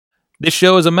This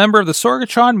show is a member of the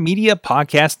Sorgatron Media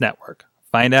Podcast Network.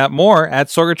 Find out more at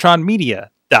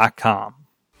sorgatronmedia.com.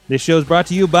 This show is brought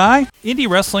to you by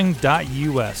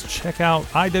IndyWrestling.us. Check out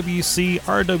IWC,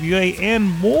 RWA,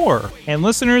 and more. And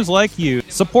listeners like you,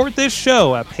 support this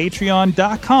show at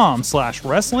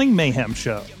patreon.com/Wrestling Mayhem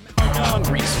Show.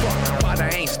 Hungry as fuck, but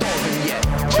I ain't starving yet.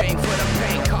 Chain for the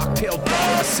pain, cocktail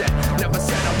bar set. Never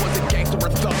said I was a gangster or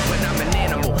thug, but I'm an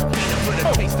animal. Beating for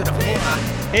the taste of the floor.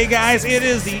 Hey guys, it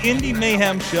is the Indy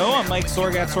Mayhem Show. I'm Mike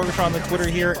Sorg at Sorgatron on the Twitter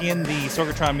here in the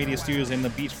Sorgatron Media Studios in the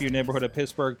Beachview neighborhood of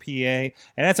Pittsburgh, PA. And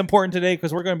that's important today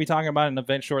because we're going to be talking about an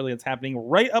event shortly that's happening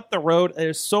right up the road.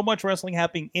 There's so much wrestling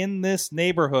happening in this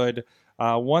neighborhood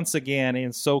once again, and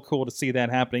it's so cool to see that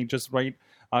happening just right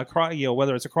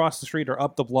whether it's across the street or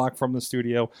up the block from the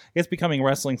studio. It's becoming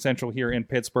Wrestling Central here in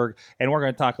Pittsburgh, and we're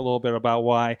going to talk a little bit about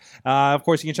why. Of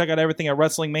course, you can check out everything at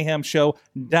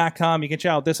WrestlingMayhemShow.com. You can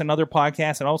check out this and other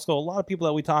podcasts, and also a lot of people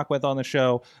that we talk with on the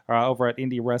show are over at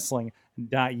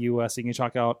IndyWrestling.us. You can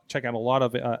check out a lot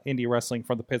of indie wrestling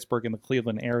from the Pittsburgh and the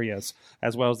Cleveland areas,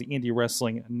 as well as the Indie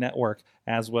Wrestling Network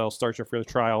as well. Start your free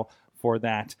trial for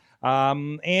that.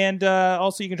 And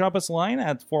also you can drop us a line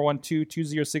at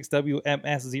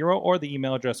 412-206-WMS0 or the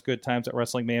email address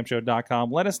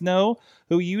goodtimes@WrestlingMayhemShow.com. Let us know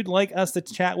who you'd like us to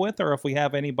chat with, or if we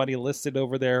have anybody listed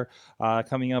over there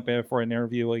coming up for an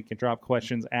interview, you can drop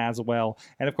questions as well.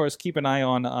 And of course, keep an eye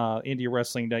on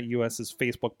IndyWrestling.us's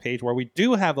Facebook page, where we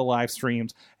do have the live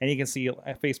streams, and you can see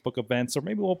Facebook events, or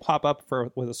maybe we'll pop up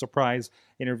with a surprise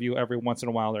interview every once in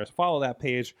a while there. So follow that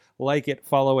page, like it,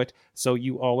 follow it, so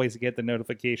you always get the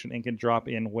notification and can drop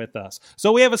in with us.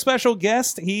 So we have a special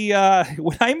guest. He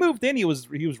when I moved in, he was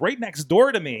right next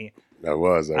door to me.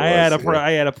 I had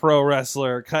a pro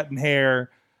wrestler cutting hair,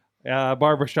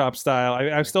 barbershop style.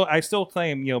 I still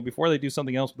claim, before they do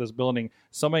something else with this building,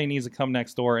 somebody needs to come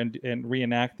next door and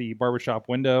reenact the barbershop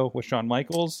window with Shawn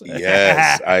Michaels.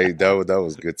 Yes, that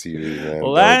was good TV, man.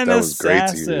 That was great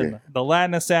TV. The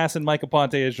Latin assassin Mike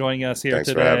Aponte is joining us here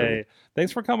today.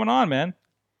 Thanks for coming on, man.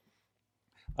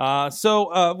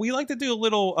 So we like to do a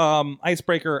little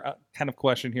icebreaker kind of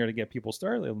question here to get people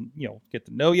started, get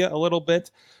to know you a little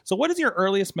bit. So what is your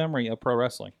earliest memory of pro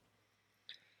wrestling?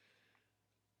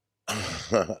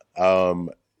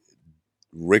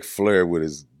 Ric Flair with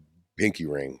his pinky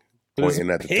ring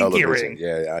pointing at the television.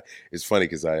 Yeah, it's funny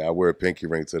because I wear a pinky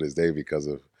ring to this day because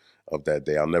of that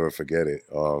day. I'll never forget it.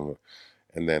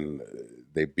 And then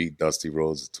they beat Dusty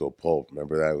Rhodes to a pulp.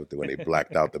 Remember that when they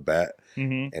blacked out the bat?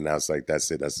 Mm-hmm. And I was like,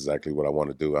 that's it. That's exactly what I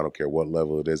want to do. I don't care what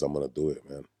level it is. I'm going to do it,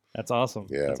 man. That's awesome.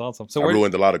 Yeah. That's awesome. So I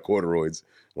ruined a lot of corduroys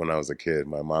when I was a kid.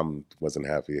 My mom wasn't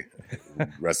happy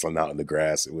wrestling out in the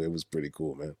grass. It was pretty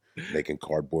cool, man. Making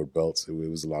cardboard belts. It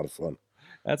was a lot of fun.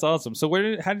 That's awesome. So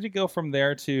how did you go from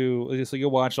there to, so you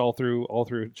watched all through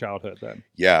childhood then?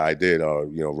 Yeah, I did.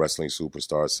 Wrestling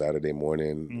Superstar Saturday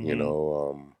morning,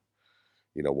 mm-hmm.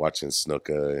 Watching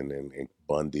Snuka and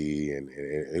Bundy, and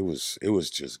it was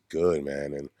just good,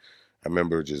 man. And I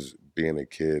remember just being a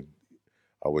kid,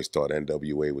 I always thought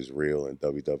NWA was real and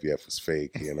WWF was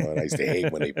fake, and I used to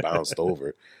hate when they bounced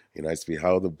over. I used to be,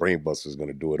 how the Brainbusters going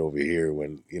to do it over here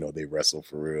when, they wrestle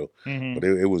for real. Mm-hmm. But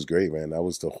it was great, man. That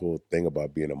was the whole thing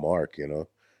about being a mark,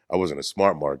 I wasn't a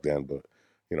smart mark then, but,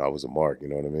 I was a mark, you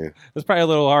know what I mean? It's probably a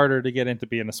little harder to get into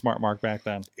being a smart mark back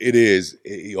then. It is.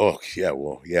 It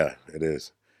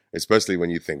is. Especially when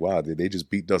you think, wow, did they just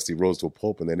beat Dusty Rhodes to a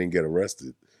pulp and they didn't get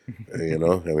arrested? I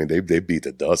mean, they beat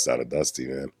the dust out of Dusty,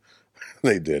 man.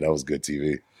 They did. That was good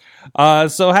TV.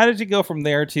 So how did you go from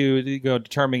there to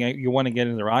determining you want to get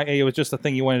into the ring? It was just a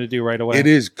thing you wanted to do right away? It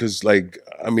is, because, I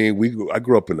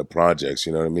grew up in the projects,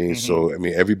 you know what I mean? Mm-hmm. So,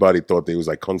 everybody thought they was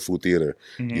like Kung Fu Theater.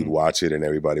 Mm-hmm. You'd watch it and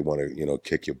everybody wanted,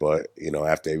 kick your butt,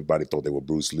 after everybody thought they were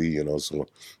Bruce Lee, so,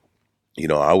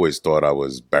 I always thought I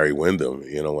was Barry Windham,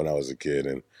 when I was a kid.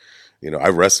 And, I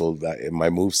wrestled. My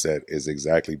moveset is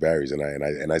exactly Barry's,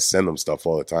 and I send them stuff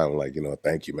all the time. I'm like,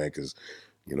 thank you, man, because,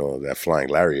 that flying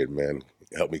lariat, man,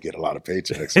 helped me get a lot of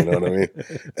paychecks, you know what I mean?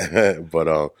 But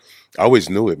I always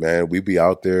knew it, man. We'd be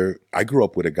out there. I grew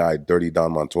up with a guy, Dirty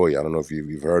Don Montoya. I don't know if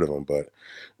you've heard of him, but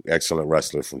excellent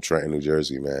wrestler from Trenton, New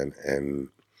Jersey, man. And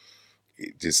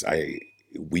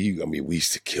we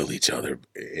used to kill each other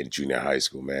in junior high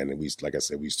school, man. And like I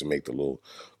said, we used to make the little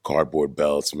cardboard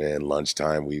belts, man.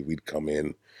 Lunchtime, we'd come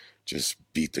in, just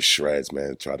beat the shreds,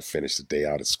 man. Try to finish the day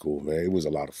out of school, man. It was a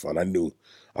lot of fun. I knew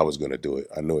I was going to do it.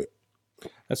 I knew it.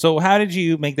 So how did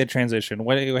you make that transition?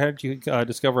 How did you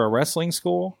discover a wrestling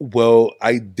school? Well,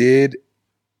 I did,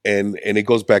 and it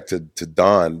goes back to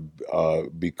Don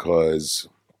because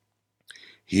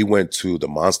he went to the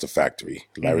Monster Factory,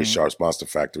 Larry Sharp's Monster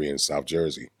Factory in South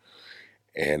Jersey.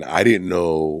 And I didn't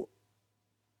know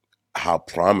how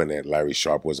prominent Larry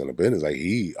Sharp was in the business. Like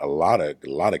a lot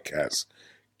of cats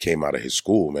came out of his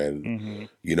school, man.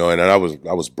 You know, and I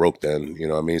was broke then, you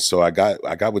know what I mean? So I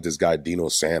got with this guy, Dino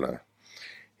Santa.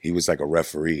 He was like a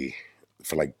referee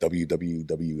for like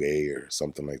WWWA or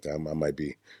something like that. I might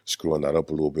be screwing that up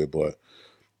a little bit, but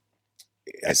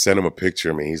I sent him a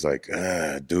picture of me. He's like,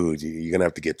 dude, you're going to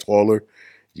have to get taller.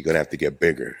 You're going to have to get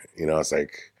bigger. You know, I was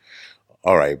like,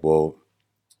 all right, well,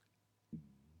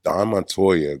 Don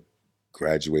Montoya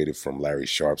graduated from Larry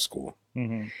Sharp School.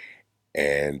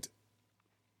 And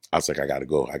I was like, I got to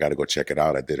go check it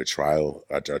out. I did a tryout.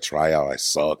 I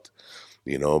sucked,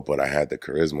 you know, but I had the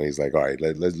charisma. He's like, all right,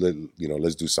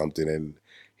 let's do something. And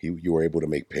you were able to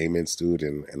make payments, dude.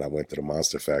 And I went to the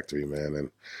Monster Factory, man.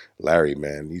 And Larry,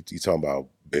 man, you talking about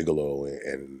Bigelow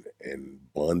and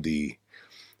Bundy,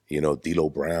 you know, D'Lo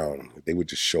Brown. They would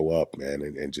just show up, man,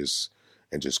 and just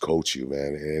coach you,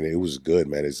 man. And it was good,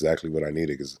 man. It's exactly what I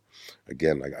needed. Because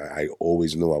again, like I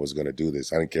always knew I was going to do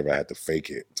this. I didn't care if I had to fake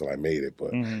it until I made it,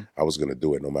 but I was going to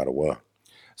do it no matter what.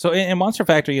 So, and Monster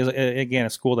Factory is, again, a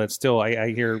school that still,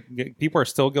 I hear people are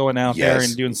still going out there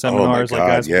and doing seminars like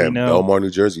guys we know. Belmar,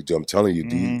 New Jersey, dude. I'm telling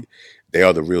you, they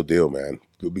are the real deal, man.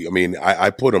 I mean,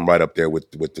 I put them right up there with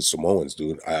the Samoans,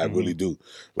 dude. I really do.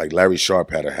 Like Larry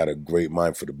Sharp had a great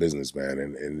mind for the business, man,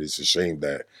 and it's a shame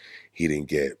that he didn't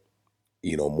get,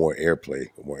 you know, more airplay,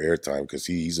 more airtime, because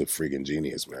he's a freaking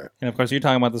genius, man. And of course, you're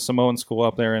talking about the Samoan school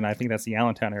up there, and I think that's the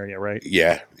Allentown area, right?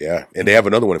 Yeah, and they have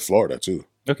another one in Florida too.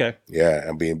 Okay. Yeah,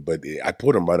 I mean, but I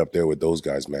put them right up there with those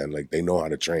guys, man. Like, they know how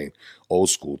to train, old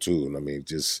school too. And I mean,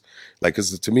 just like,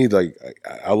 because to me, like,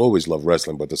 I'll always love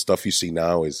wrestling, but the stuff you see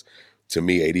now is, to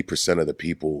me, 80% of the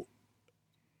people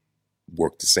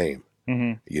work the same.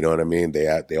 You know what I mean? They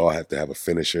all have to have a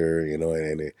finisher, you know,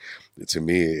 and to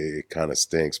me, it kind of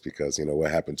stinks because, you know,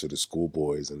 what happened to the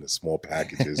schoolboys and the small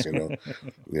packages, you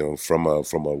know, from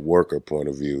a worker point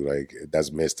of view, like,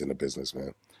 that's missed in the business,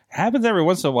 man. Happens every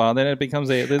once in a while, then it becomes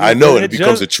it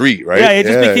becomes a treat, right? Yeah, it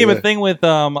just became a thing with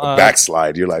a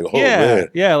backslide. You're like, oh man,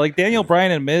 yeah, like Daniel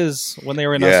Bryan and Miz when they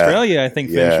were in Australia, I think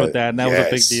finished with that, and that was a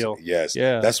big deal. Yes,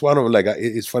 that's why I don't like.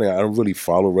 It's funny, I don't really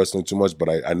follow wrestling too much, but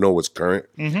I know what's current.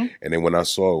 And then when I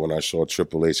saw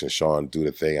Triple H and Shawn do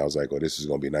the thing, I was like, oh, this is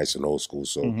gonna be nice and old school.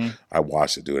 So I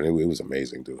watched it, dude, and it was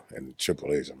amazing, dude. And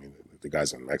Triple H, I mean, the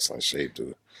guy's in excellent shape,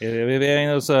 dude.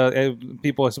 Those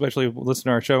people, especially listen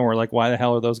to our show, and we're like, "Why the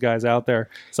hell are those guys out there?"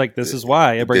 It's like, this is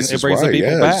why it brings the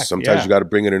people back. Sometimes you got to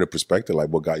bring it into perspective, like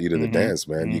what got you to the dance,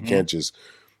 man. You can't just,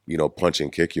 you know, punch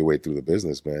and kick your way through the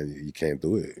business, man. You can't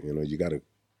do it. You know, you got to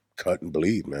cut and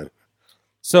bleed, man.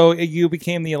 So you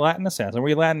became the Latin assassin. Were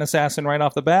you Latin assassin right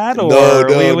off the bat? Or no.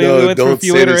 Don't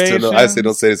say this to I say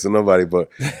don't say this to nobody, but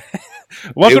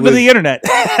welcome to the internet.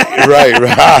 right.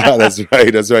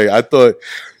 That's right. I thought,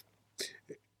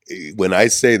 when I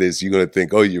say this, you're going to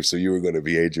think, you were going to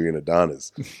be Adrian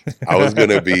Adonis. I was going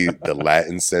to be the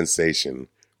Latin sensation,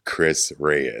 Chris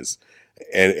Reyes.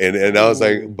 And I was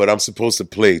like, but I'm supposed to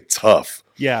play tough.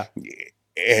 Yeah.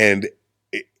 And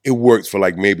it worked for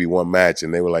like maybe one match.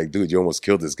 And they were like, dude, you almost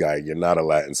killed this guy. You're not a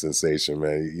Latin sensation,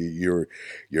 man. You're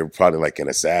probably like an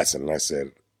assassin. And I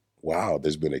said, wow,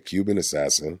 there's been a Cuban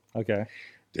assassin. Okay.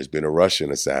 There's been a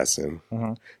Russian assassin.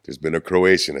 There's been a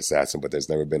Croatian assassin, but there's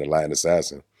never been a Latin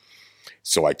assassin.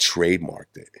 So I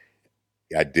trademarked it.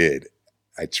 I did.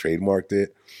 I trademarked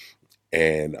it.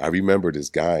 And I remember this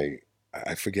guy,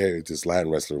 I forget, this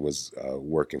Latin wrestler was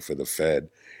working for the Fed.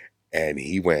 And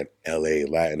he went, LA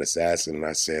Latin assassin. And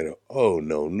I said, oh,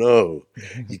 no.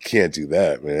 You can't do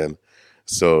that, man.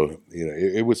 So, you know,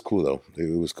 it was cool, though.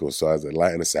 It was cool. So I was a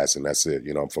Latin assassin. That's it.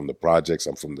 You know, I'm from the projects.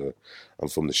 I'm from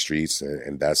the streets.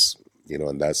 And that's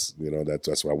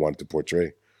what I wanted to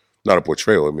portray. Not a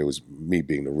portrayal. I mean, it was me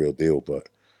being the real deal, but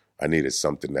I needed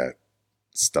something that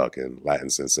stuck, and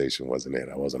Latin sensation wasn't it.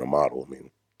 I wasn't a model. I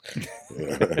mean,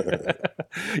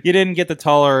 you didn't get the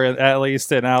taller at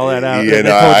least, and all that out. Yeah,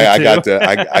 no, I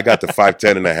got the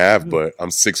 5'10" and a half, but I'm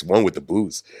 6'1" with the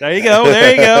boots. There you go.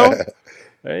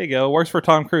 There you go. Works for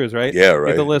Tom Cruise, right? Yeah,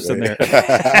 right. Get the list in there.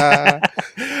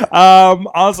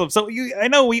 Awesome. So I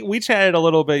know we chatted a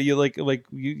little bit. You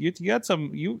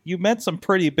you met some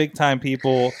pretty big time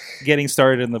people getting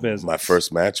started in the business. My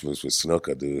first match was with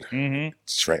Snuka, dude.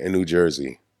 Trenton, New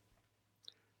Jersey.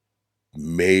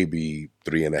 Maybe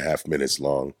 3.5 minutes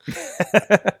long.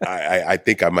 I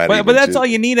think I might. But that's all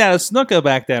you need out of Snuka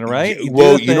back then, right?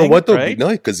 Well, you know what though? Right? No,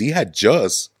 because he had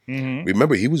just.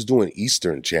 Remember, he was doing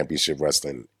Eastern Championship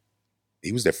Wrestling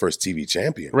he was their first TV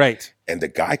champion. Right. And the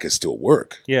guy could still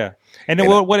work. Yeah. And then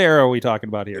what era are we talking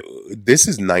about here? This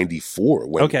is 94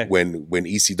 when Okay. when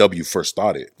ECW first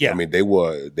started. Yeah. I mean, they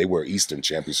were Eastern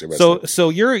Championship wrestling. So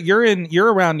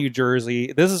you're around New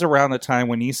Jersey. This is around the time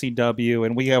when ECW,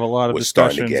 and we have a lot of was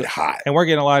starting discussions. to get hot. And we're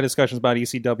getting a lot of discussions about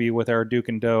ECW with our Duke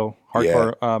and Doe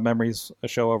Hardcore Memories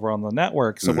show over on the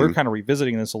network. So we're kind of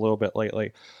revisiting this a little bit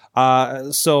lately.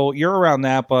 So you're around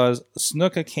that buzz.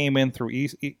 Snuka came in through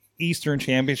Eastern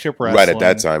Championship Wrestling. Right at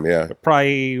that time, yeah.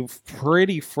 Probably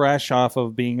pretty fresh off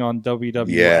of being on WWF.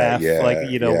 Yeah. Like,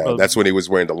 you know. That's when he was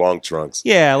wearing the long trunks.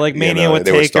 Yeah, like Mania with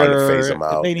they were starting to Taker. phase him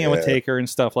out. Mania with Taker and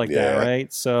stuff like that,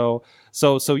 right? So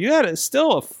you had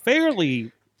still a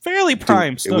fairly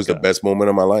prime Snuka. It was the best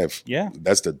moment of my life. Yeah.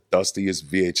 That's the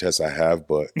dustiest VHS I have,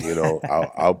 but you know,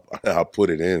 I'll put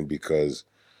it in because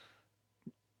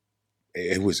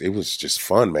it was just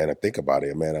fun, man. I think about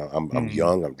it, man. I'm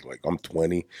young. I'm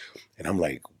 20, and I'm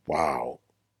like, wow,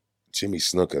 Jimmy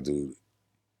Snuka, dude.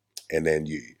 And then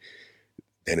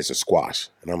it's a squash,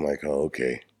 and I'm like, oh,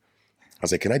 okay. I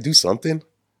was like, can I do something?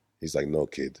 He's like, no,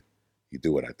 kid, you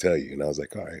do what I tell you. And I was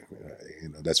like, all right, you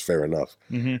know, that's fair enough.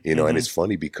 You know, and it's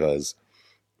funny because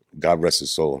God rest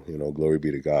his soul. You know, glory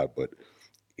be to God. But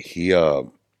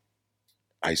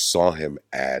I saw him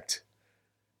at.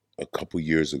 A couple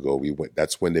years ago,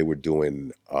 that's when they were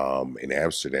doing in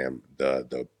Amsterdam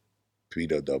the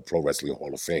Pro Wrestling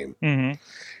Hall of Fame.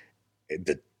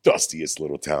 The dustiest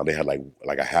little town. They had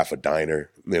like a half a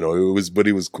diner. You know,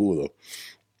 it was cool though.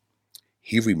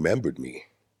 He remembered me,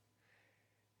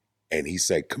 and he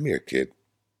said, "Come here, kid."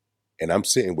 And I'm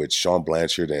sitting with Sean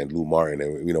Blanchard and Lou Martin,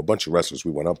 and you know, a bunch of wrestlers. We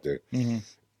went up there.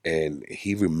 And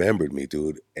he remembered me,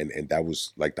 dude. And that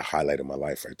was like the highlight of my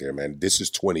life right there, man. This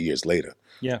is 20 years later.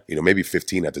 Yeah. You know, maybe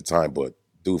 15 at the time. But,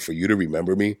 dude, for you to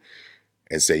remember me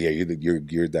and say, yeah,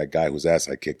 you're that guy whose ass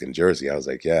I kicked in Jersey. I was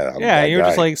like, yeah. You're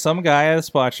just like some guy at a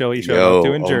spot show he showed up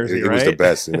to in Jersey, it right? was the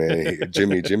best, man.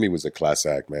 Jimmy was a class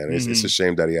act, man. It's a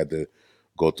shame that he had to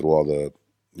go through all the,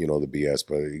 you know, the BS.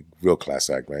 But real class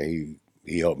act, man.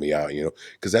 He helped me out, you know.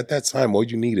 Because at that time, all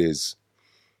you need is,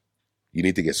 you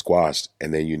need to get squashed,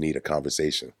 and then you need a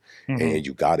conversation. And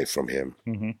you got it from him.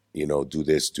 You know, do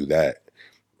this, do that.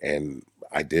 And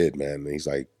I did, man. And he's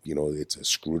like, you know, it's a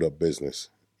screwed up business.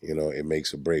 You know, it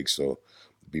makes or breaks, so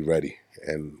be ready.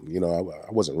 And, you know,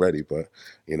 I wasn't ready, but,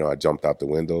 you know, I jumped out the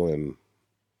window and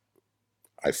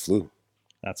I flew.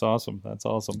 That's awesome.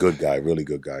 Good guy, really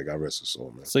good guy. God rest his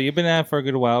soul, man. So you've been at it for a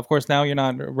good while. Of course, now you're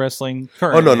not wrestling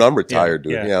currently. Oh, no, I'm retired,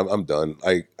 dude. Yeah, I'm done.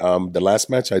 The last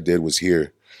match I did was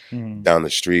here. Down the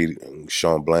street,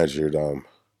 Sean Blanchard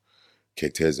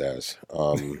kicked his ass.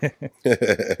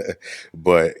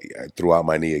 But I threw out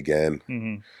my knee again.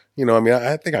 You know, I mean,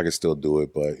 I think I can still do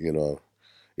it, but, you know,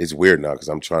 it's weird now because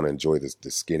I'm trying to enjoy this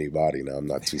skinny body now. I'm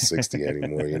not 260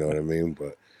 anymore, you know what I mean?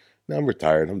 But now I'm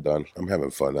retired. I'm done. I'm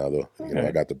having fun now, though. You know,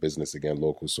 I got the business again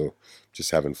local, so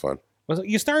just having fun. Well,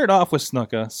 you started off with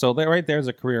Snuka, so that right there's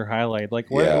a career highlight. Like,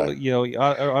 you know,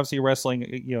 obviously wrestling,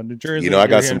 you know, New Jersey. You know, I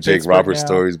got some Jake Roberts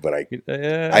stories, but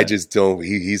I just don't.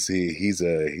 He's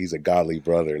a godly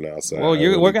brother now. So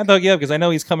we're gonna talk because I know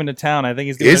he's coming to town. I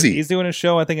think he's doing a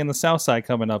show. I think in the South Side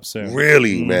coming up soon.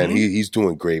 Really, man, he's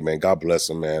doing great, man. God bless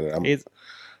him, man.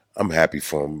 I'm happy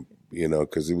for him, you know,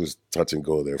 because it was touch and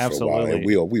go there for a while, and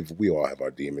we all have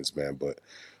our demons, man. But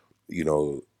you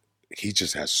know, he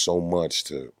just has so much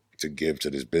to give to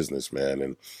this business, man.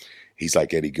 And he's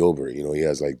like Eddie Gilbert, you know, he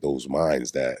has like those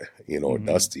minds that, you know, are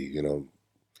dusty, you know,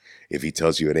 if he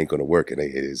tells you it ain't going to work,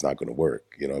 it's not going to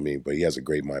work, you know what I mean? But he has a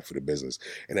great mind for the business.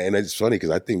 And it's funny because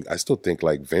I still think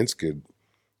like Vince could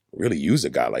really use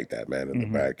a guy like that, man, in the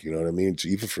back, you know what I mean?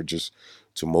 Even for just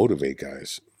to motivate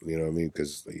guys, you know what I mean?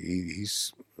 Because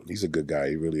he's a good guy.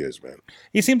 He really is, man.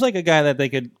 He seems like a guy that they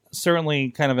could certainly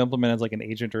kind of implement as like an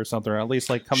agent or something, or at least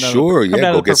like come down.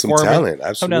 Go get some talent.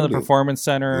 Absolutely. Come down to the performance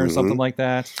center or something like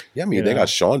that. Yeah, I mean, they got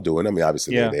Sean doing. I mean,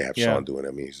 obviously they have Sean doing.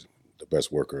 I mean, he's the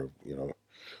best worker, you know.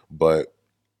 But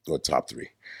top three,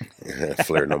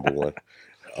 Flair number one.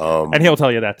 And he'll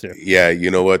tell you that too. Yeah,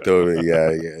 you know what though?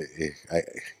 Yeah.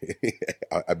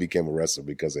 I became a wrestler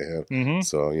because of him.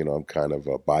 So you know, I'm kind of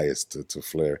biased to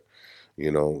Flair,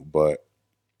 you know. But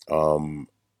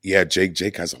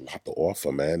Jake has a lot to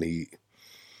offer, man. He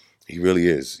really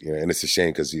is, you know. And it's a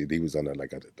shame because he was on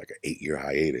like an 8-year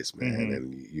hiatus, man.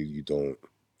 And you don't.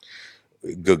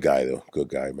 Good guy though, good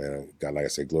guy, man. God, like I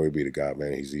said, glory be to God,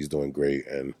 man. He's doing great,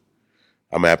 and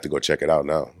I'm gonna have to go check it out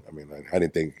now. I mean, I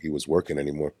didn't think he was working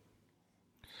anymore.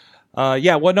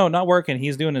 Well, no, not working.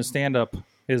 He's doing his stand up.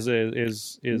 Is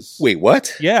Wait,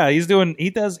 what? Yeah, he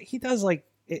does like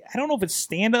I don't know if it's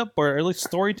stand up or at least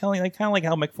storytelling, like kind of like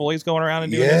how McFoley's going around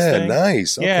and doing this Yeah, thing.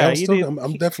 nice. Okay, Yeah,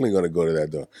 I'm definitely going to go to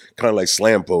that though. Kind of like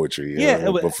slam poetry,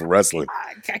 but for wrestling.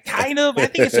 Kind of. I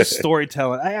think it's just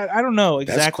storytelling. I don't know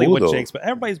exactly cool, what though. Jake's, but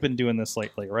everybody's been doing this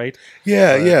lately, right?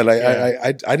 Yeah, But, yeah. Like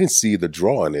yeah. I didn't see the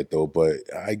draw in it though, but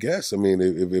I guess I mean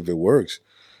if it works,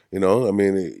 I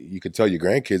mean you could tell your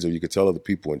grandkids or you could tell other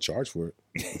people in charge for it.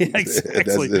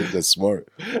 Exactly. That's smart.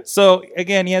 So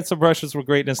again, you had some brushes with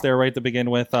greatness there, right to begin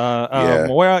with. Yeah.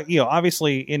 Where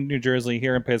obviously in New Jersey,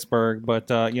 here in Pittsburgh, but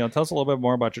tell us a little bit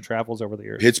more about your travels over the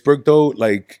years. Pittsburgh though,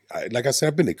 like I said,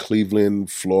 I've been to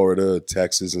Cleveland, Florida,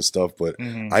 Texas, and stuff, but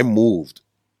I moved.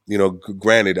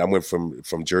 Granted, I went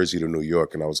from Jersey to New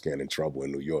York, and I was getting in trouble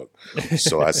in New York.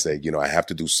 So I said, I have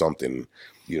to do something,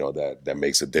 that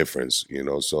makes a difference.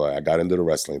 So I got into the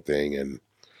wrestling thing, and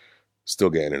still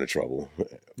getting into trouble.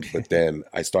 But then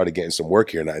I started getting some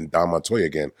work here, and Don Montoya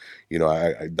again.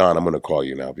 Don, I'm going to call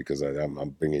you now because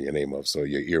I'm bringing your name up, so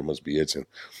your ear must be itching.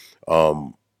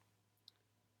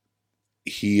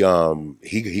 He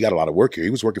got a lot of work here. He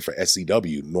was working for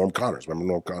SCW, Norm Connors. Remember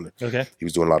Norm Connors? Okay. He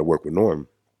was doing a lot of work with Norm.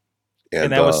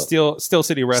 And that was Steel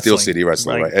City Wrestling. Steel City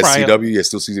Wrestling, right? SCW, yeah,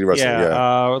 Steel City Wrestling,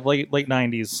 yeah. Late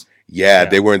 90s. Yeah,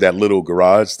 they were in that little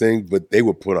garage thing, but they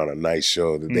would put on a nice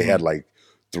show. They had like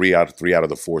three out of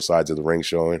the four sides of the ring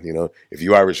showing. If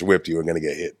you Irish whipped, you were going to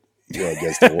get hit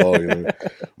against the wall.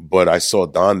 But I saw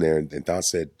Don there, and Don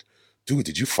said, dude,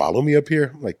 did you follow me up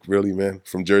here? I'm like, really, man?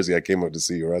 From Jersey, I came up to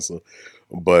see you wrestle.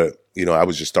 But, I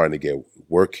was just starting to get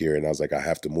work here, and I was like, I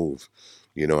have to move.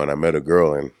 And I met a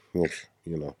girl, and,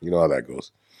 you know how that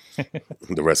goes.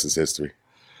 The rest is history.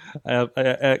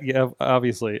 Yeah,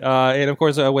 obviously. And, of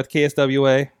course, with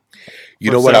KSWA.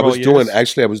 You know what I was doing?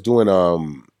 Actually, I was doing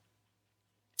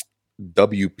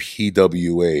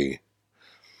WPWA.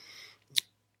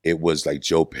 It was like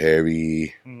Joe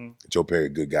Perry. Joe Perry,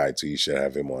 good guy too. You should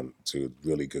have him on too.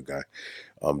 Really good guy.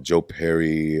 Joe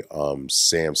Perry,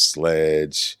 Sam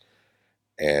Sledge,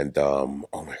 and oh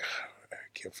my god, I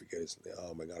can't forget his name.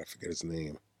 Oh my god, I forget his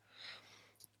name.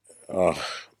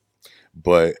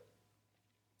 But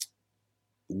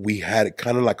we had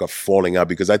kind of like a falling out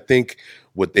because I think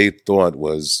what they thought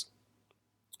was,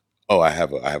 I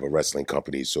have a wrestling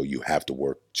company, so you have to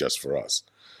work just for us.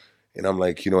 And I'm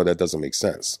like, that doesn't make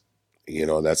sense.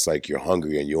 That's like you're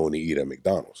hungry and you only eat at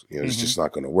McDonald's. It's just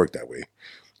not going to work that way.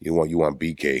 You want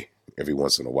BK every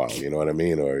once in a while, you know what I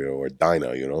mean? Or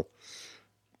Dinah,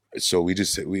 So we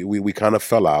kind of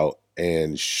fell out,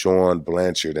 and Sean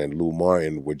Blanchard and Lou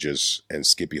Martin and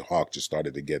Skippy Hawk just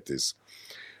started to get this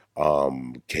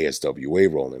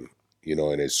KSWA rolling,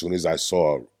 and as soon as I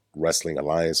saw Wrestling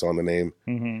Alliance on the name,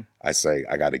 I say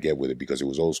I got to get with it because it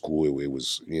was old school. It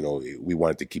was, we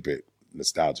wanted to keep it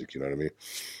nostalgic. You know what I mean?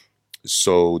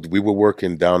 So we were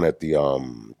working down at the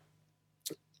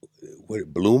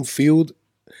Bloomfield,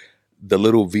 the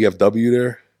little VFW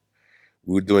there.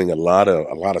 We were doing a lot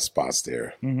of spots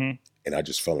there, and I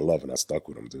just fell in love and I stuck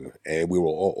with them, dude. And we were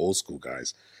all old school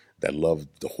guys that loved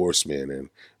the Horsemen, and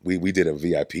we did a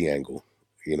VIP angle.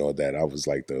 That I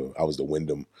was the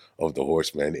Wyndham of the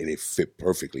Horsemen, and it fit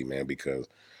perfectly, man, because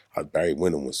Barry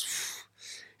Windham was,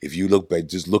 if you look back,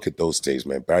 just look at those days,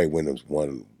 man, Barry Windham's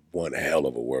one hell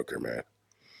of a worker, man.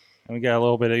 And we got a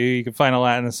little bit of, you can find a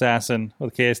Latin Assassin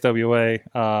with KSWA.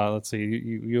 Let's see,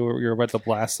 you're about to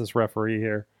blast this referee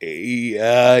here.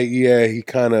 Yeah, he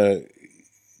kind of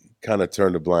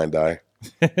turned a blind eye.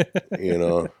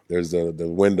 There's the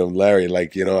Wyndham Larry,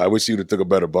 I wish you'd have took a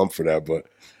better bump for that, but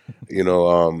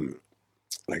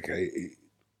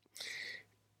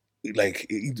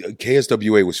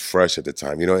KSWA was fresh at the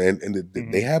time,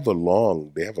 and we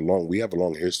have a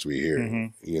long history here. I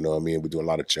mean, we do a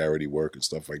lot of charity work and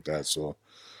stuff like that. So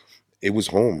it was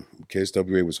home.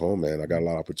 KSWA was home, man. I got a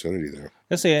lot of opportunity there.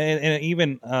 Let's say, and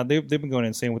even they've been going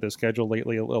insane with their schedule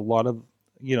lately. A lot of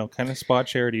kind of spot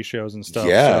charity shows and stuff.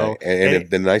 Yeah, so, and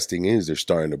the nice thing is they're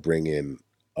starting to bring in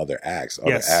other acts.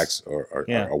 Acts are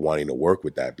wanting to work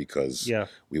with that because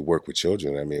we work with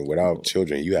children. I mean, without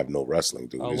children, you have no wrestling,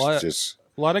 dude. A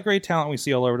lot of great talent we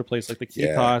see all over the place, like the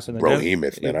Keith Haas and the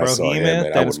Brohemoth, man. I saw him,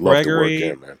 man. I would love to work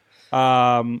him,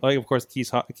 man. Of course,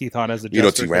 Keith Hahn as the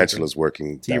Jester. Tarantula's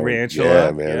working. Tarantula.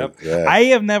 Yeah, man. Yep. Yeah. I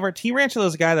have never. Tarantula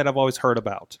is a guy that I've always heard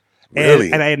about.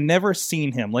 Really? And I had never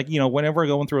seen him. Whenever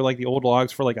going through the old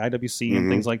logs for IWC and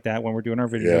things like that, when we're doing our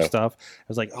video stuff, I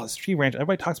was like, oh, it's Tarantula.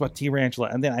 Everybody talks about Tarantula.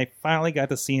 And then I finally got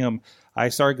to see him. I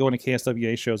started going to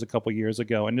KSWA shows a couple years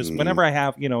ago. And just whenever I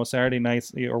have, Saturday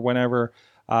nights or whenever,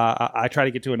 I try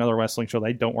to get to another wrestling show that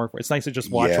I don't work for. It's nice to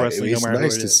just watch wrestling. It's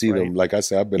nice to see them. Like I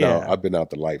said, I've been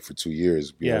out the light for 2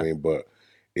 years. You know what I mean? But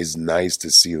it's nice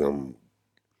to see them,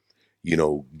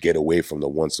 get away from the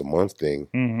once a month thing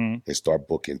and start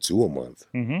booking 2 a month.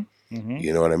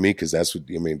 You know what I mean? Because that's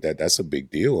that's a big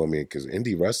deal. I mean, because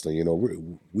indie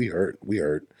wrestling, we hurt,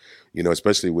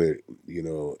 especially with,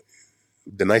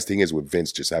 the nice thing is with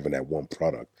Vince just having that one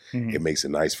product, it makes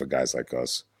it nice for guys like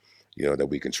us, that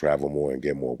we can travel more and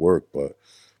get more work. But,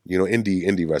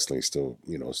 indie wrestling still,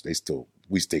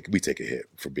 we take a hit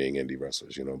for being indie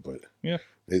wrestlers, but yeah,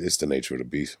 it's the nature of the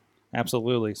beast.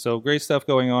 Absolutely. So great stuff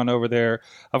going on over there.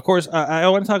 Of course, I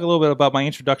want to talk a little bit about my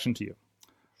introduction to you.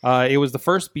 It was the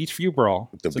first Beachview Brawl.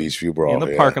 Beachview Brawl in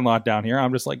the parking lot down here.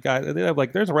 I'm just like, guys,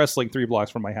 there's a wrestling 3 blocks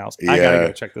from my house. Yeah. I gotta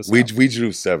go check this out. We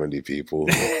drew 70 people.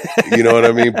 You know what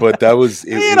I mean? But that was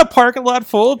we had a parking lot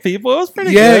full of people. It was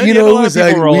pretty good. It was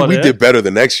we did better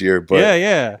the next year. But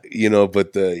yeah.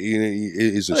 But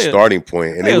it's a starting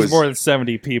point, and it was more than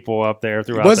 70 people up there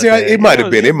throughout. Was it? It might have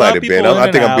been. It might have been.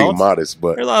 I think I'm being modest,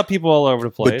 but there are a lot of people all over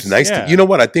the place. But nice. You know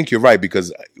what? I think you're right,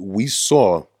 because we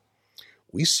saw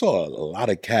a lot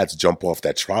of cats jump off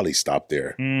that trolley stop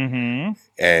there,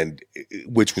 and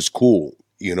which was cool,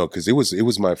 because it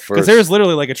was my first. Because there's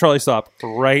literally like a trolley stop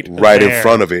right there. In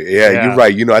front of it. Yeah, you're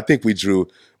right. I think we drew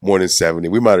more than 70.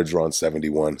 We might have drawn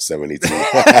 71, 72.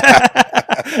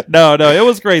 No, it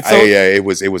was great. So it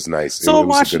was nice. So it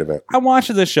was a good event. I'm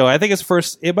watching this show. I think it's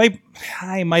first.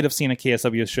 I might have seen a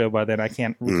KSW show by then. I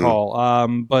can't recall.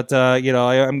 But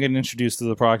I'm getting introduced to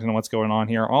the product and what's going on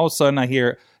here. All of a sudden, I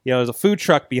hear there's a food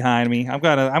truck behind me. I'm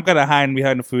gonna hide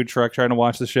behind a food truck trying to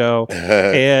watch the show.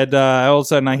 And all of a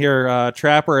sudden, I hear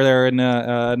Trapper there and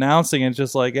announcing, and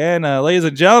just like, and ladies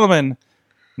and gentlemen,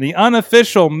 the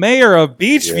unofficial mayor of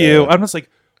Beachview. I'm just like,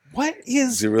 what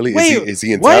is it really? Is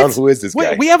he in town? Who is this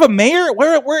guy? We have a mayor.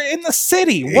 We're in the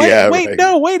city. Wait a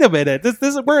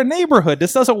minute. We're a neighborhood.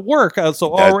 This doesn't work. That's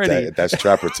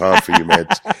Trapper Tom for you, man.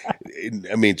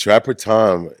 I mean, Trapper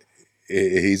Tom,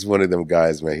 he's one of them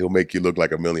guys, man. He'll make you look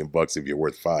like $1 million if you're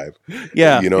worth $5.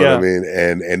 Yeah, you know what I mean.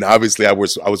 And obviously, I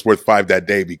was worth $5 that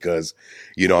day because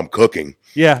I'm cooking.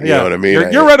 Yeah, you know what I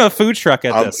mean. You're running a food truck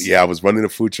at this. Yeah, I was running a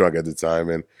food truck at the time,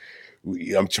 and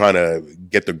I'm trying to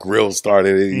get the grill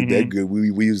started.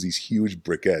 We use these huge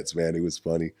briquettes, man. It was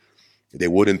funny. They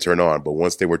wouldn't turn on, but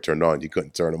once they were turned on, you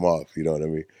couldn't turn them off. You know what I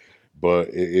mean? But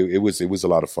it was a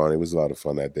lot of fun. It was a lot of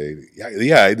fun that day.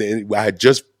 Yeah, I had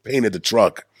just painted the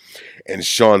truck, and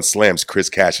Sean slams Chris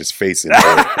Cash's face in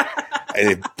there. And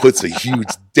it puts a huge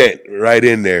dent right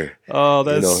in there. Oh,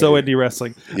 that's so indie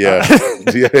wrestling. Yeah.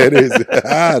 Yeah, it is.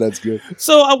 That's good.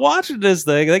 So I'm watching this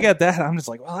thing. They got that. I'm just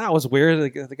like, well, that was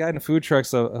weird. The guy in the food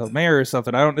truck's a mayor or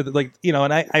something. I don't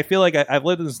and I feel like I've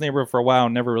lived in this neighborhood for a while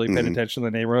and never really paid attention to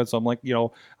the neighborhood. So I'm like,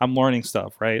 I'm learning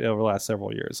stuff, right, over the last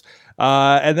several years.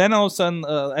 And then all of a sudden,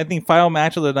 I think final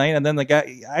match of the night, and then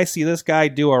I see this guy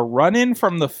do a run-in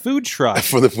from the food truck.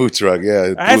 From the food truck,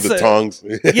 yeah. Through the tongs.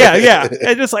 Yeah.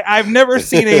 And just like, I've never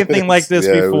seen anything like this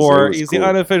before. He's cool. The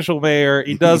unofficial mayor.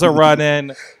 He does a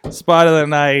run-in, spot of the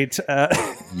night.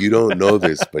 You don't know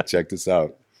this, but check this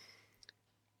out.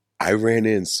 I ran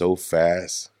in so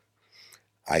fast,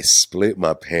 I split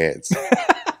my pants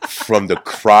from the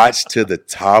crotch to the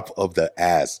top of the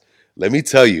ass. Let me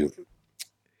tell you,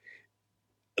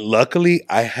 luckily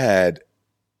I had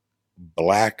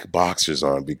black boxers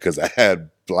on because I had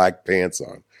black pants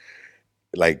on,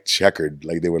 like checkered,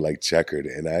 like they were like checkered.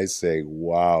 And I say,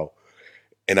 wow.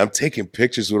 And I'm taking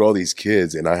pictures with all these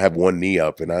kids, and I have one knee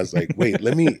up, and I was like, wait,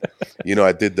 let me,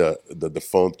 I did the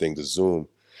phone thing, the Zoom,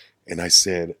 and I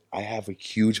said, I have a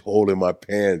huge hole in my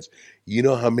pants. You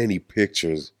know how many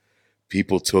pictures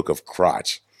people took of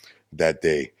crotch that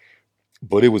day?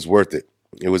 But it was worth it.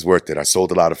 It was worth it. I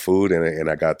sold a lot of food, and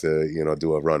I got to,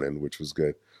 do a run-in, which was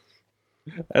good.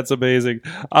 That's amazing.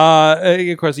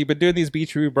 Of course, you've been doing these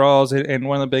Beachview Brawls, and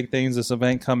one of the big things, this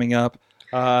event coming up,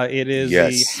 it is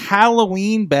the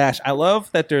Halloween Bash. I love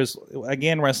that there's,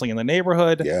 again, wrestling in the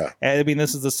neighborhood. Yeah. I mean,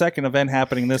 this is the second event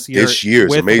happening this year. This year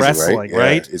is amazing, wrestling,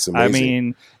 right? It's amazing. I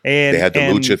mean, and they had the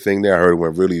Lucha thing there. I heard it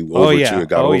went really over. It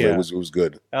got over. It was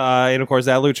good. And of course,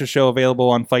 that Lucha show available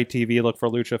on Fight TV. Look for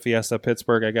Lucha Fiesta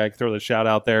Pittsburgh. I got to throw the shout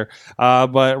out there.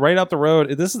 But right up the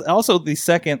road, this is also the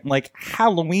second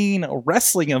Halloween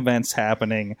wrestling events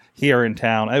happening here in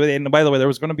town. And by the way, there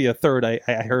was going to be a third. I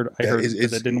heard that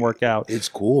it didn't work out. It's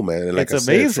cool, man. And like it's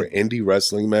I amazing. said, for indie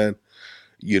wrestling, man,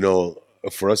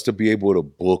 for us to be able to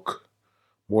book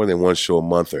more than one show a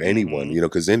month, or anyone,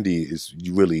 because indie is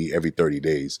really every 30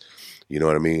 days, you know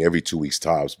what I mean? Every 2 weeks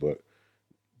tops. But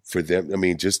for them, I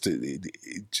mean, just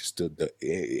the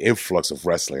influx of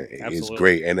wrestling is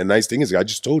great. And the nice thing is, I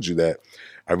just told you that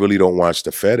I really don't watch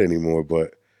the Fed anymore,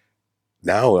 but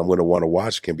now I'm going to want to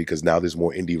watch again because now there's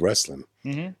more indie wrestling,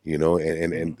 you know,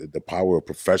 and the power of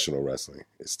professional wrestling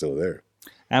is still there.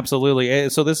 Absolutely.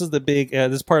 So this is the big,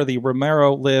 this is part of the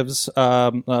Romero Lives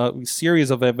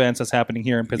series of events that's happening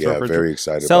here in Pittsburgh. Yeah, very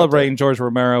excited celebrating about that. George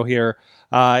Romero here.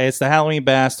 It's the Halloween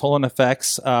Bash. Tolan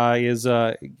Effects is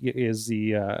the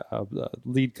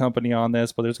lead company on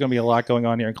this, but there's going to be a lot going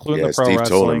on here, including the pro Steve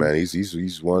wrestling.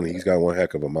 Tolan, man, he's got one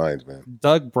heck of a mind, man.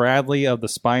 Doug Bradley of the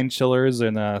Spine Chillers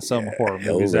and some horror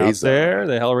movies out Hellraiser. there.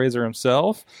 The Hellraiser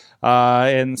himself.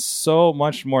 And so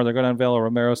much more. They're going to unveil a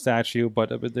Romero statue,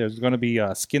 but there's going to be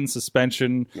skin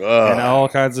suspension and all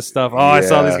kinds of stuff. I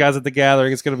saw these guys at the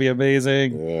gathering. It's going to be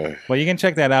amazing. Well, you can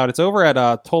check that out. It's over at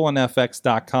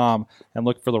tolanfx.com and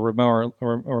look for the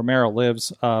Romero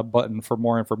Lives button for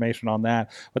more information on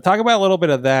that. But talk about a little bit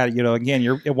of that. You know, again,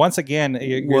 you're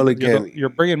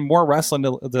bringing more wrestling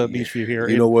to the Beachview here.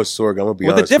 You know what, Sorg? I'm going to be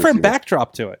honest with a different with you,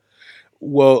 backdrop to it.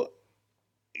 Well,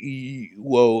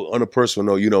 on a personal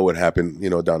note, you know what happened,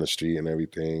 you know, down the street and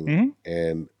everything.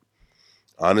 And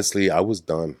honestly, I was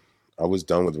done. I was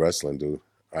done with wrestling, dude.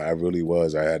 I really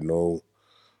was. I had no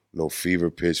fever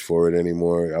pitch for it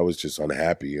anymore. I was just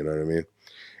unhappy, you know what I mean?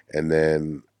 And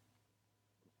then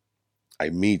I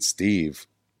meet Steve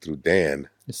through Dan.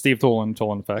 Steve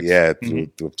Tolan Effects. Yeah, through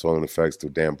Tolan Effects, through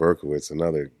Dan Berkowitz,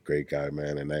 another great guy,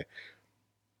 man.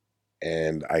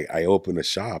 And I opened a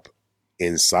shop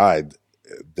inside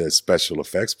the special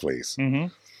effects place,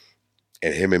 and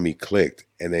him and me clicked.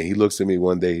 And then he looks at me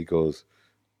one day, he goes,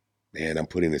 man, I'm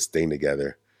putting this thing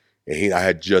together. And I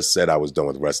had just said I was done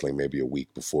with wrestling maybe a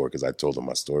week before because I told him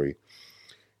my story.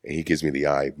 And he gives me the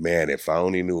eye, man, if I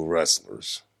only knew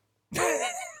wrestlers.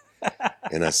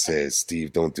 And I said,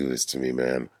 Steve, don't do this to me,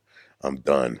 man. I'm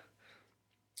done.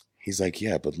 He's like,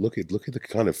 yeah, but look at the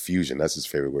kind of fusion. That's his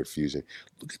favorite word, fusion.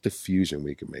 Look at the fusion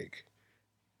we can make.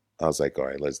 I was like, all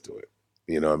right, let's do it.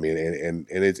 You know what I mean? And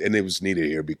it was needed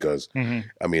here because,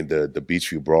 I mean, the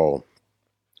Beachview Brawl,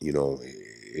 you know,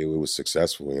 it was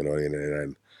successful, you know,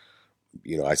 and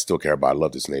you know, I still care about, I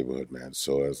love this neighborhood, man.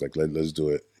 So I was like, let's do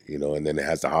it, you know, and then it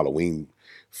has the Halloween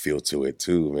feel to it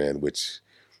too, man, which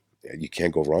you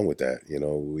can't go wrong with that. You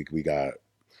know, we got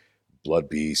Blood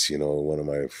Beast, you know, one of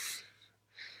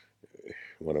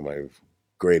my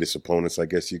greatest opponents, I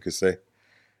guess you could say,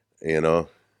 you know,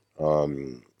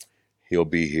 he'll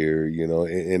be here, you know,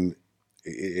 and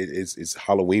it's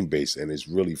Halloween based and it's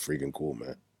really freaking cool,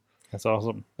 man. That's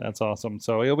awesome.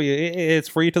 So it's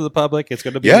free to the public. It's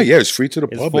going to be it's free to the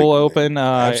public. It's full open.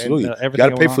 Absolutely. You got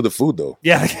to pay for the food though.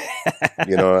 Yeah.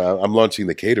 You know, I'm launching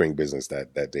the catering business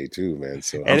that day too, man.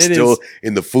 So I'm still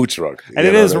in the food truck. And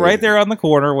it is right there on the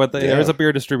corner with there's a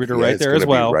beer distributor right there as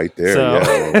well. Right there.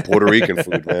 So. Puerto Rican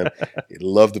food, man. I'd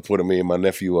love to put me and my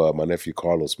nephew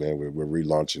Carlos, man. We're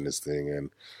relaunching this thing, and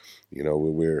you know,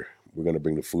 we're going to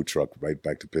bring the food truck right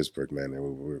back to Pittsburgh, man,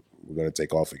 and we're going to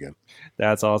take off again.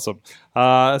 That's awesome.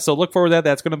 So look forward to that.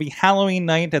 That's going to be Halloween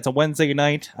night. That's a Wednesday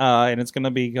night, and it's going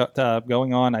to be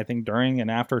going on, I think, during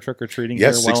and after trick-or-treating.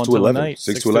 Yeah, 6 to 11.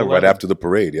 6 to 11, right after the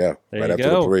parade, yeah. There right after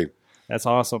the parade. That's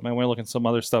awesome. And we're looking at some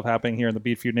other stuff happening here in the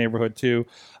Beachview neighborhood, too.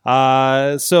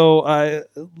 So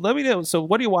let me know. So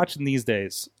what are you watching these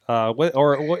days? What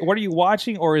are you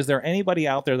watching, or is there anybody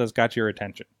out there that's got your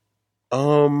attention?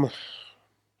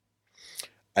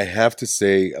 I have to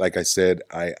say, like I said,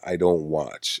 I don't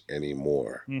watch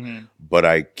anymore, but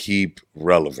I keep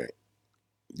relevant.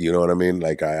 You know what I mean?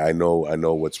 Like I know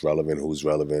what's relevant, who's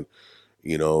relevant,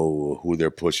 you know, who they're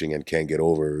pushing and can't get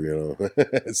over, you know,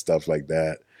 stuff like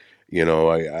that. You know,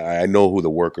 I know who the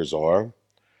workers are,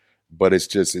 but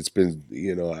it's been,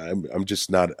 you know, I'm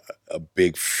just not a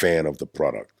big fan of the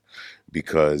product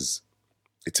because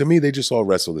to me, they just all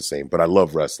wrestle the same, but I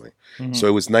love wrestling. So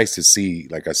it was nice to see,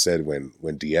 like I said, when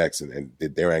DX and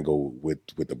did their angle with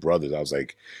the brothers, I was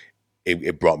like,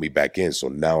 it brought me back in. So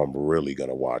now I'm really going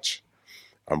to watch.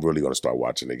 I'm really going to start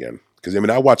watching again. Because, I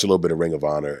mean, I watch a little bit of Ring of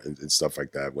Honor and stuff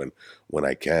like that when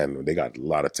I can. They got a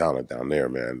lot of talent down there,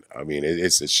 man. I mean,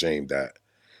 it's a shame that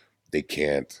they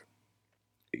can't,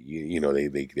 you know,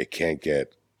 they can't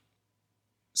get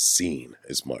seen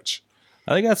as much.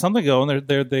 They got something going.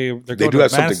 They do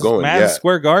have something going. Madison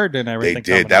Square Garden and everything.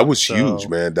 They did. That was huge,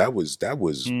 man. That was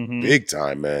big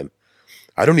time, man.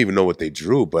 I don't even know what they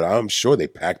drew, but I'm sure they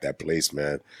packed that place,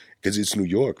 man. Because it's New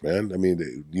York, man. I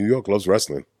mean, New York loves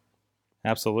wrestling.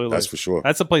 Absolutely, that's for sure.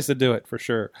 That's the place to do it for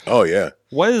sure. Oh yeah.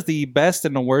 What is the best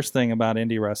and the worst thing about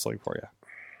indie wrestling for you?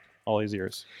 All these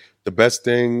years. The best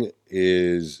thing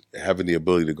is having the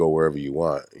ability to go wherever you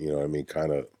want. You know what I mean?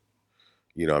 Kind of,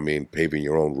 you know what I mean, paving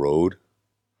your own road.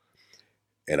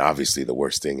 And obviously the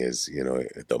worst thing is,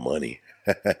 the money.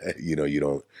 You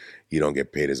don't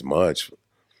get paid as much,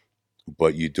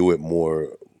 but you do it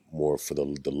more for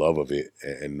the love of it,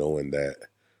 and knowing that,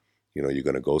 you're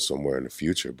going to go somewhere in the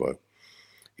future. But,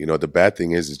 the bad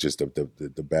thing is just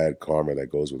the bad karma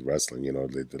that goes with wrestling.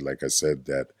 Like I said,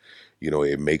 that,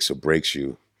 it makes or breaks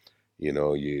you.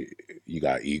 You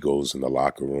got egos in the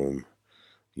locker room,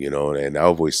 and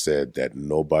I've always said that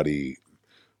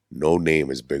no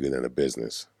name is bigger than a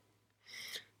business,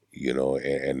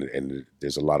 and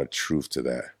there's a lot of truth to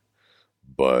that.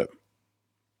 But,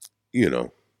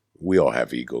 we all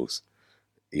have egos,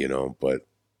 but,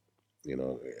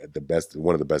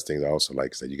 one of the best things I also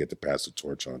like is that you get to pass the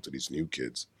torch on to these new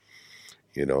kids,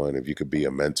 and if you could be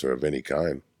a mentor of any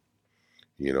kind,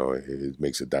 it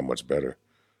makes it that much better,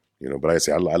 but like I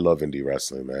say, I love indie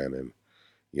wrestling, man. And,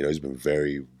 it's been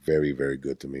very, very, very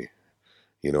good to me,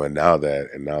 and now that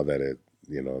it,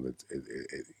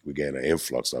 we're getting an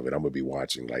influx of it, I'm going to be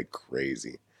watching like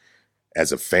crazy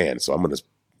as a fan. So I'm going to,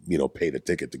 pay the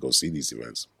ticket to go see these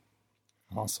events.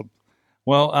 Awesome.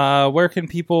 Well, where can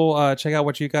people check out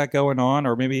what you got going on,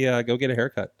 or maybe go get a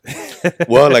haircut?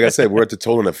 Well, like I said, we're at the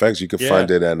Total Effects. You can find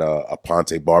it at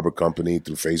Aponte Barber Company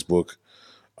through Facebook,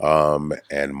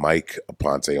 and Mike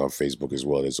Aponte on Facebook as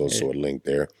well. There's also a link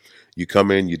there. You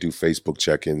come in, you do Facebook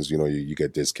check-ins. You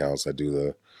get discounts. I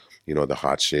do the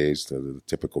hot shaves, the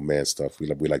typical man stuff. We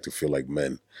like to feel like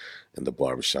men in the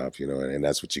barbershop, and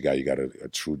that's what you got. You got a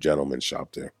true gentleman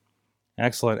shop there.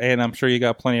 Excellent. And I'm sure you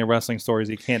got plenty of wrestling stories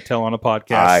you can't tell on a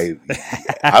podcast.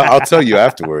 I'll tell you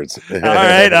afterwards. All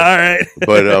right.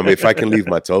 But if I can leave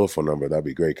my telephone number, that'd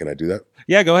be great. Can I do that?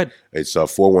 Yeah, go ahead. It's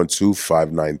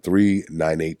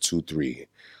 412-593-9823.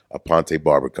 Aponte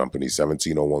Barber Company,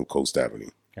 1701 Coast Avenue.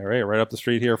 All right up the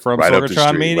street here from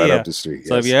Sorgatron Media. Right up the street,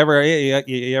 So if you ever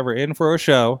in for a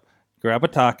show, grab a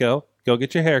taco, go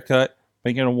get your haircut.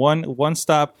 Making a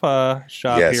one-stop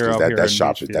shop here. Yes,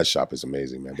 that shop is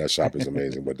amazing, man. That shop is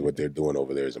amazing. What they're doing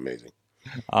over there is amazing.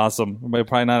 Awesome. But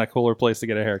probably not a cooler place to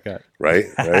get a haircut. Right.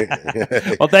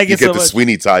 Well, thank you so much.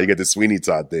 You get the Sweeney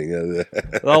Todd thing. The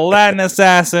Latin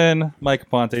assassin, Mike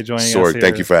Aponte, joining us here.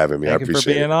 Thank you for having me. I appreciate it. Thank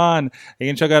you for being on. You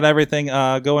can check out everything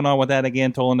going on with that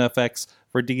again, Total FX,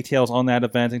 for details on that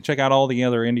event. And check out all the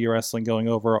other indie wrestling going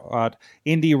over at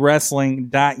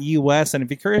indiewrestling.us. And if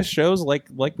you're curious, shows like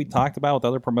we talked about with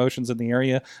other promotions in the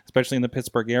area, especially in the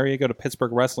Pittsburgh area, go to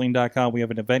pittsburghwrestling.com. We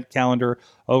have an event calendar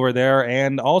over there,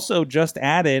 and also just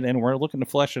added, and we're looking to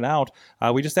flesh it out,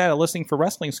 we just added a listing for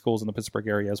wrestling schools in the Pittsburgh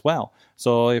area as well.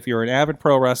 So if you're an avid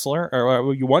pro wrestler,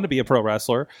 or you want to be a pro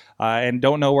wrestler and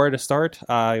don't know where to start,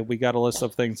 we got a list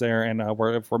of things there. And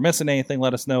if we're missing anything,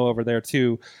 let us know over there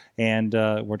too. And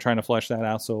we're trying to flesh that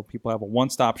out so people have a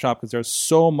one-stop shop, because there's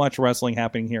so much wrestling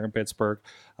happening here in Pittsburgh.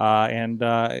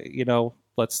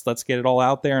 Let's get it all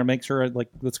out there and make sure,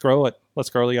 let's grow it. Let's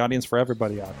grow the audience for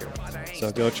everybody out here.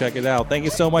 So go check it out. Thank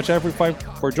you so much, everybody,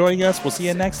 for joining us. We'll see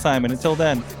you next time. And until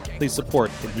then, please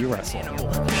support indie wrestling.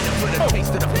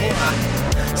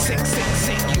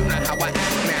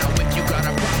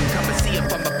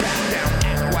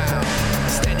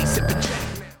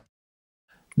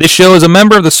 This show is a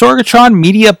member of the Sorgatron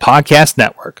Media Podcast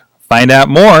Network. Find out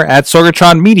more at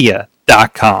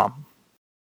sorgatronmedia.com.